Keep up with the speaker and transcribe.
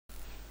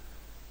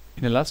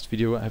In the last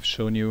video I have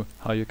shown you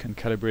how you can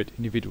calibrate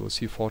individual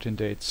C14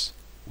 dates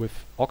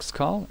with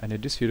OxCal, and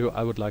in this video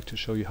I would like to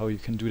show you how you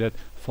can do that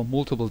for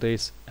multiple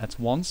days at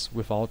once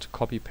without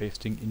copy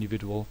pasting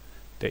individual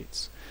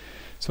dates.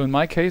 So in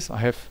my case I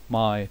have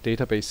my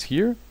database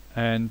here,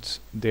 and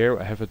there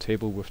I have a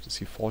table with the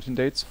C14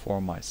 dates for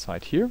my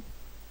site here,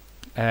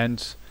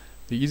 and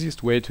the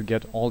easiest way to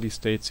get all these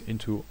dates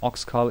into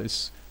OxCal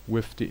is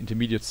with the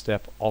intermediate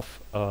step of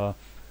a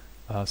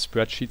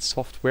spreadsheet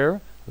software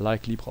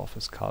like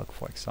LibreOffice Calc,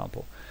 for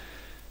example.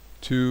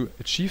 To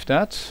achieve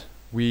that,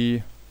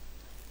 we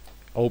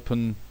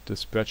open the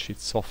spreadsheet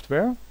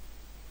software,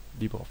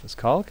 LibreOffice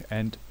Calc,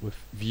 and with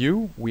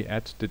View we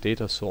add the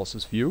data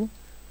sources view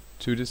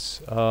to this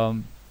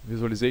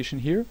visualization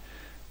here,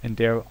 and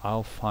there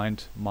I'll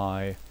find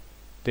my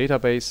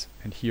database,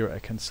 and here I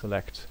can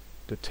select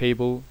the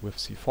table with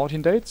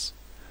C14 dates,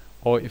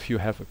 or if you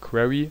have a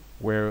query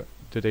where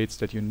the dates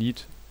that you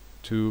need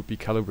to be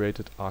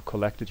calibrated are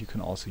collected, you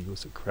can also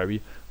use a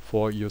query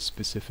for your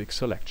specific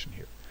selection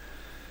here.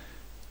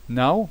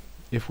 Now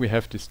if we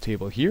have this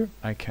table here,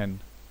 I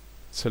can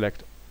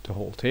select the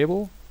whole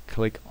table,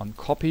 click on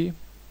copy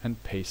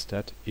and paste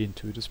that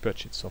into the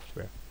spreadsheet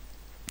software.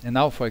 And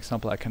now, for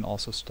example, I can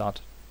also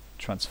start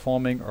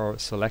transforming or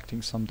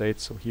selecting some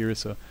dates. So here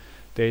is a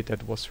date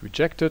that was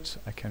rejected.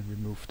 I can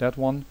remove that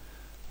one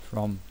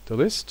from the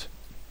list,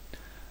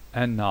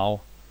 and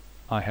now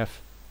I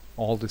have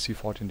all the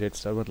C14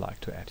 dates that I would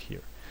like to add here.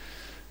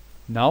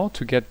 Now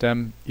to get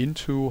them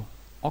into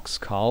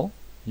OxCal,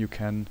 you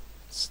can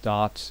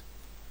start,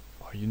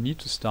 or you need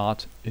to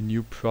start a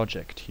new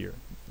project here.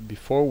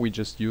 Before we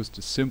just used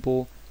the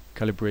simple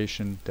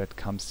calibration that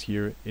comes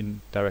here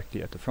in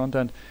directly at the front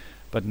end,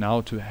 but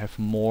now to have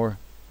more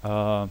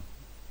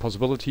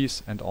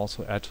possibilities and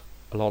also add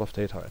a lot of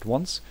data at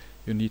once,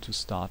 you need to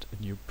start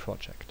a new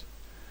project.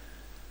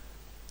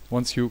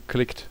 Once you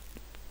clicked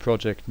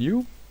Project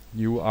New,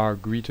 you are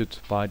greeted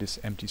by this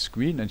empty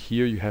screen, and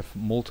here you have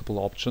multiple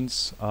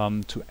options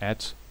to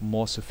add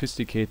more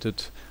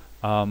sophisticated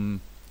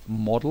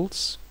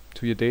models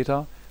to your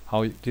data.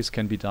 How this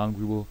can be done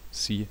we will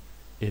see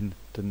in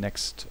the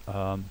next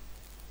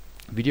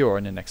video or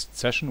in the next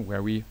session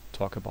where we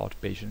talk about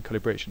Bayesian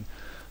calibration.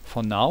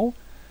 For now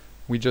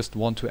we just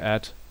want to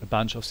add a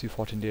bunch of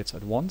C14 dates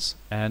at once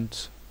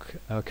and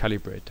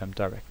calibrate them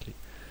directly.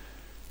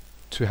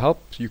 To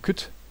help, you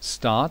could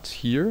start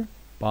here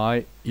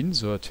by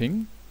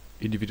inserting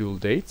individual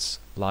dates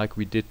like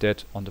we did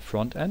that on the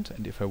front end,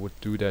 and if I would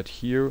do that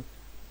here,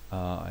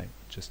 I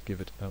just give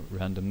it a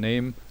random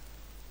name,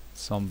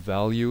 some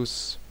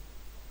values,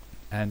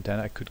 and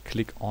then I could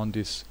click on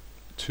these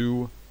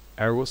two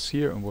arrows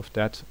here, and with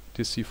that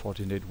this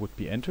C14 date would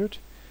be entered,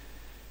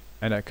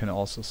 and I can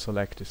also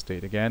select this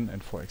date again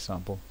and, for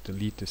example,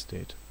 delete this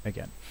date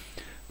again.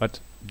 But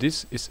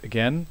this is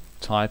again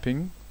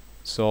typing,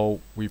 so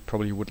we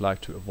probably would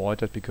like to avoid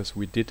that because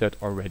we did that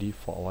already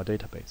for our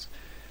database.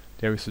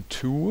 There is a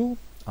tool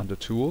under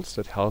Tools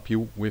that help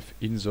you with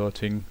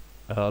inserting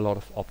a lot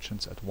of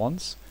options at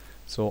once.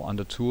 So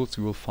under Tools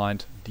you will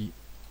find the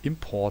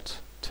Import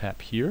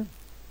tab here,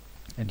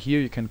 and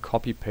here you can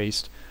copy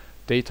paste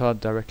data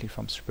directly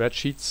from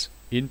spreadsheets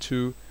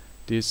into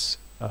this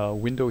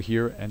window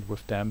here, and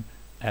with them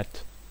add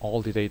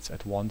all the dates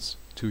at once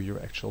to your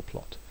actual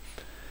plot.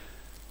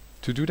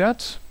 To do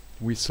that,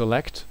 we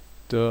select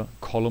the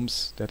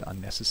columns that are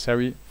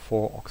necessary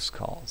for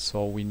OxCal.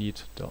 So we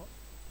need the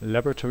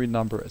laboratory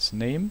number as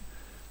name,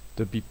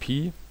 the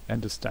BP,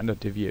 and the standard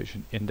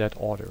deviation in that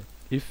order.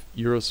 If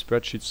your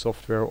spreadsheet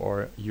software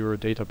or your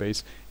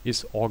database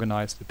is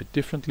organized a bit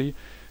differently,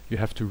 you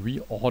have to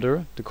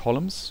reorder the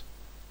columns,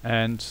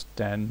 and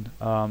then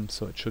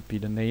so it should be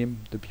the name,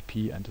 the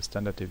BP, and the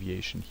standard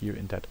deviation here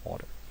in that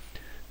order.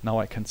 Now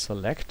I can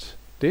select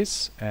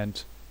this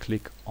and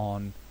click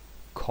on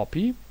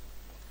copy,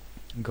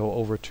 go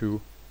over to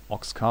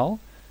OxCal,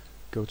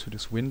 go to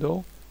this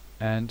window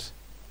and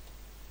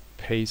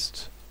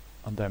paste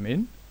on them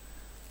in,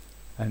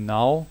 and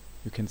now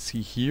you can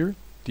see here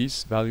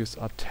these values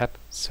are tab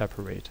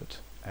separated,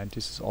 and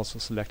this is also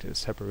selected as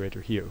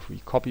separator here. If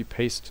we copy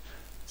paste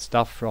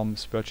stuff from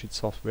spreadsheet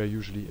software,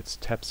 usually it's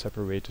tab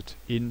separated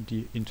in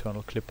the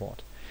internal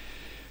clipboard.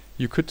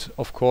 You could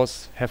of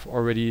course have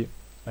already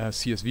a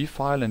CSV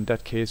file. In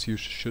that case you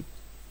should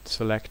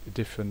select a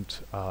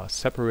different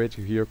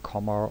separator here,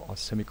 comma or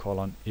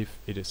semicolon, if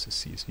it is a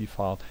CSV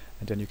file,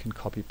 and then you can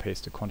copy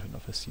paste the content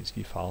of a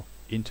CSV file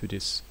into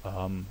this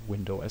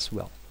window as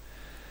well.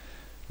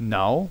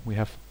 Now we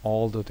have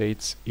all the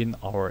dates in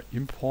our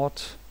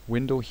import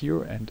window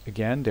here, and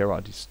again there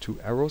are these two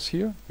arrows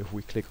here. If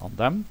we click on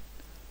them,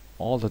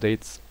 all the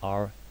dates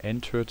are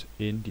entered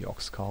in the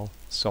OxCal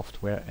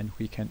software, and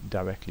we can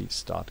directly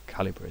start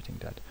calibrating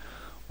that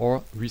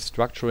or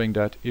restructuring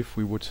that if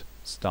we would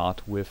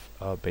start with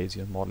a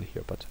Bayesian model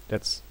here, but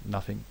that's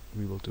nothing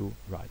we will do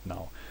right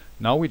now.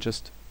 Now we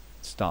just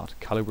start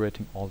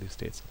calibrating all these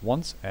dates at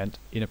once, and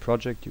in a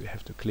project you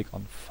have to click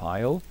on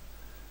File,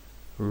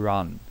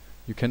 Run.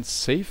 You can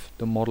save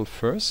the model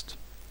first,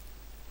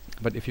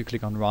 but if you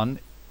click on Run,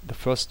 the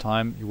first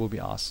time you will be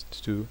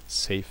asked to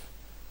save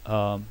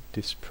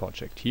this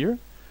project here,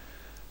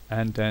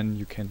 and then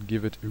you can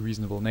give it a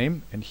reasonable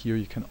name, and here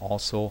you can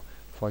also,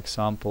 for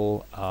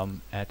example,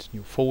 add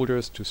new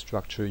folders to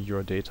structure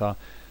your data.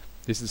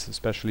 This is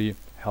especially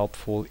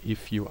helpful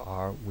if you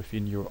are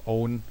within your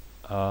own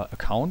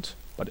account,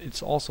 but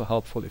it's also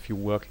helpful if you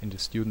work in the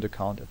student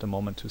account at the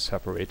moment to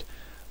separate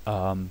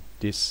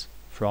this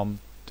from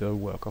the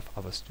work of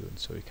other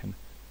students. So you can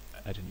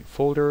add a new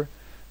folder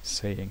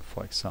saying,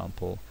 for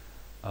example,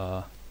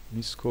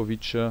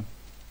 Miskovice.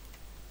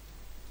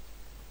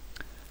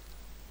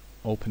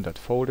 Open that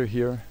folder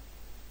here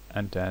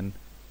and then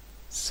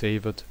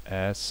save it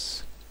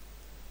as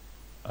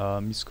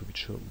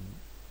Miskovice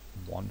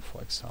 1,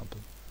 for example.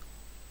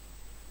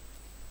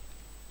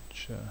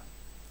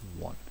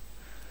 1.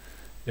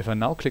 If I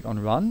now click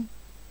on run,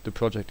 the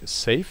project is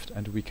saved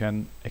and we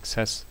can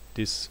access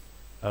this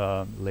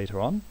later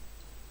on,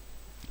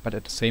 but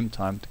at the same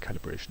time the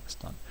calibration is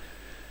done.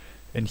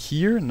 And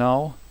here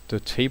now the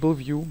table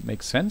view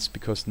makes sense,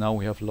 because now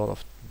we have a lot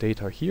of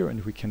data here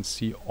and we can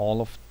see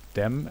all of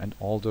them and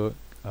all the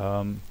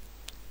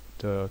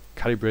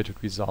calibrated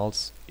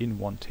results in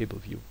one table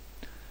view.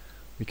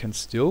 We can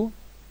still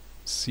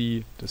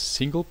see the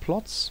single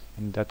plots.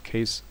 In that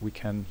case we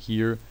can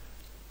here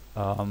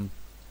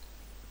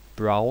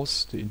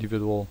browse the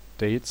individual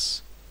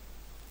dates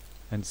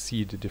and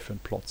see the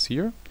different plots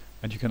here,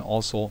 and you can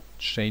also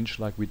change,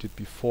 like we did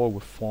before,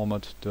 with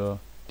format the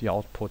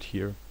output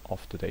here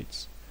of the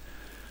dates.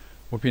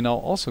 What we now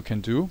also can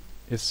do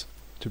is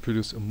to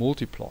produce a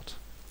multiplot,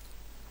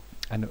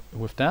 and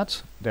with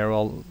that there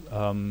are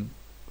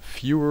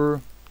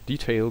fewer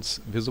details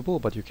visible,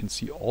 but you can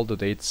see all the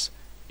dates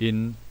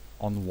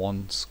on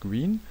one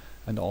screen,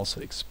 and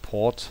also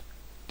export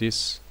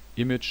this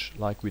image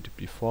like we did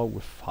before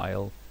with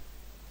file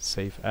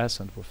save as,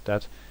 and with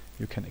that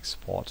you can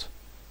export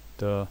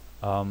the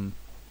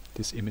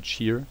this image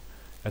here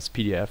as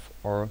PDF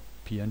or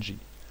PNG.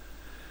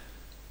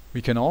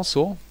 We can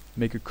also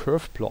make a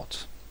curve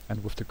plot,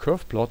 and with the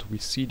curve plot we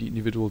see the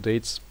individual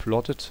dates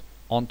plotted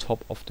on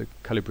top of the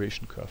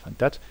calibration curve, and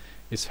that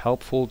is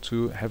helpful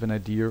to have an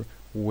idea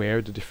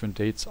where the different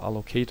dates are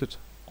located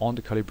on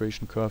the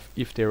calibration curve,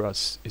 if there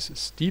is a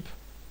steep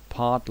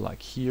part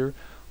like here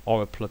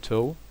or a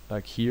plateau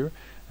like here,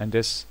 and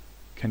this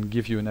can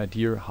give you an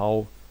idea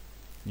how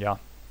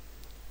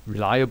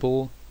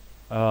reliable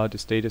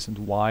this data is,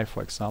 and why,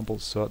 for example,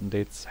 certain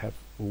dates have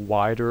a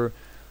wider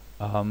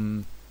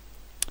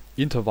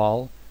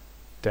interval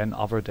than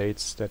other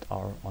dates that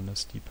are on a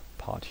steep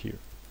part here.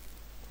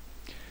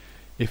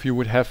 If you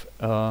would have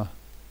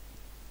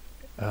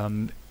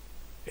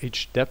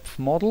H-depth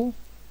model,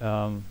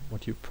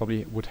 what you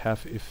probably would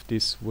have if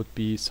this would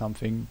be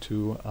something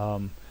to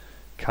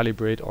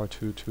calibrate or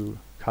to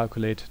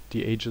calculate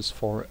the ages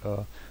for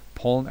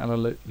pollen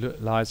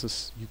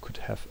analysis, you could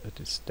have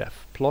this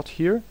depth plot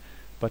here,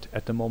 but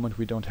at the moment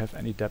we don't have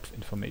any depth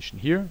information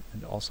here,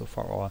 and also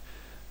for our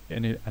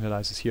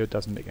analysis here it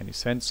doesn't make any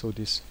sense, so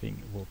this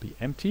thing will be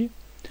empty.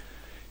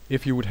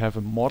 If you would have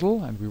a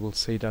model, and we will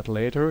say that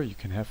later, you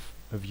can have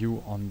a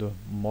view on the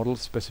model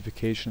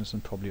specifications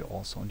and probably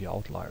also on the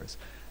outliers.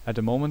 At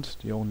the moment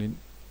the only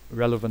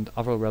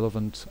other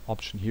relevant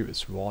option here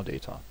is raw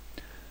data,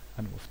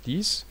 and with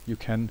these you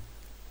can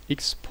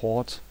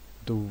export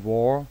the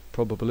raw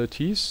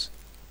probabilities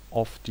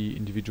of the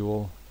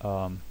individual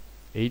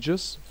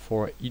ages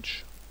for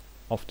each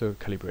of the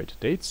calibrated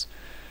dates.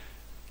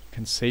 You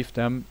can save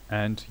them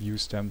and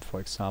use them, for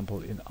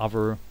example, in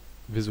other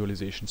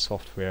visualization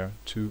software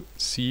to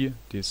see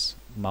these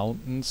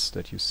mountains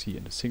that you see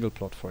in the single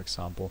plot, for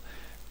example,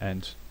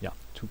 and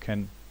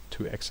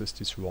to access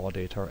this raw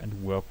data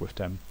and work with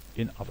them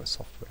in other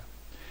software.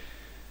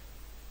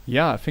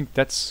 I think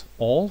that's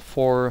all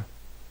for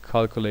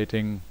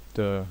calculating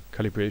the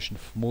calibration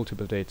of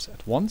multiple dates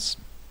at once.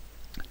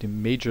 The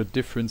major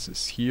difference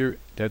is here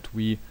that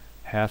we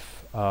have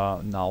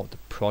now the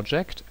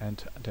project,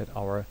 and that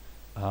our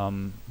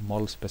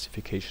model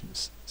specification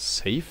is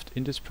saved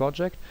in this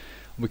project.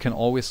 We can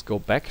always go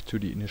back to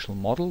the initial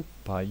model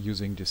by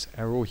using this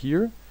arrow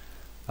here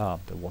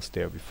that was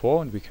there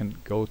before, and we can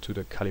go to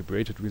the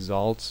calibrated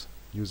results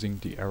using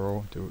the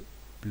arrow, the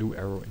blue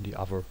arrow, in the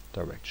other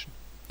direction.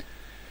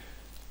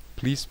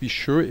 Please be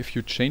sure, if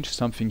you change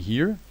something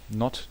here,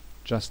 not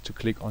just to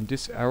click on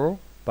this arrow,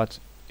 but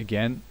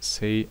again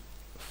say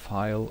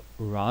file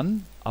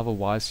run,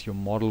 otherwise your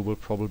model will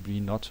probably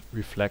not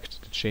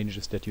reflect the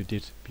changes that you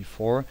did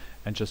before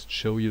and just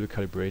show you the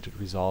calibrated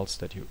results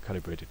that you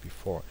calibrated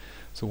before.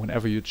 So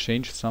whenever you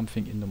change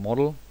something in the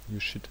model, you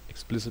should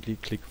explicitly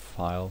click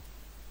file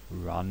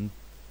run,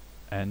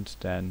 and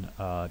then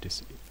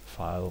this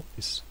file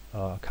is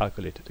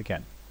calculated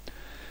again.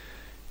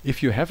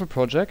 If you have a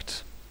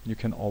project, you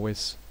can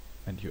always,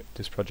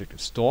 this project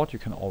is stored, you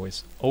can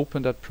always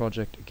open that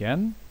project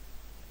again,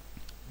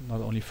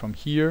 not only from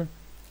here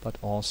but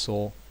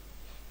also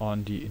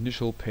on the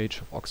initial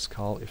page of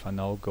OxCal. If I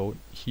now go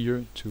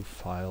here to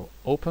file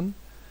open,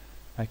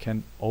 I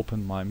can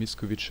open my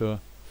Miskovice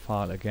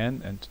file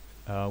again, and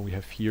we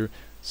have here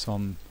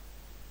some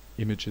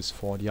images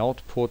for the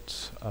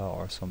output,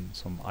 or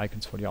some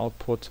icons for the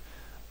output,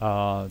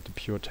 the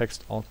pure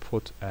text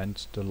output,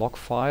 and the log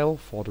file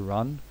for the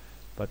run.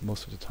 But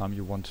most of the time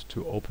you want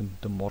to open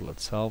the model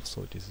itself,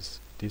 so this is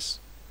this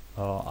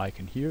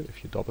icon here.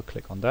 If you double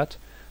click on that,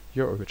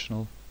 your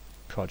original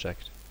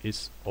project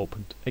is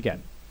opened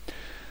again.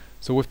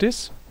 So with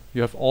this,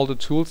 you have all the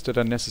tools that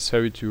are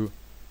necessary to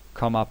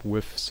come up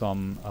with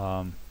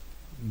some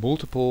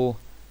multiple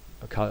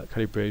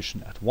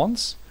calibration at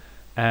once.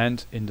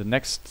 And in the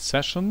next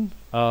session,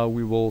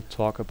 we will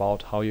talk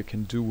about how you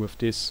can do with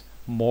this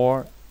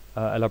more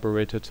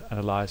elaborated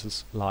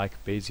analysis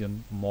like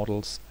Bayesian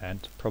models,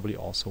 and probably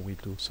also we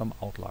do some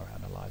outlier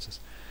analysis.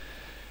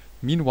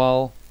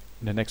 Meanwhile,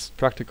 in the next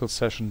practical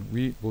session,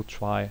 we will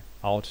try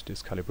out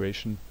this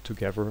calibration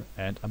together,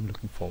 and I'm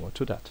looking forward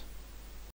to that.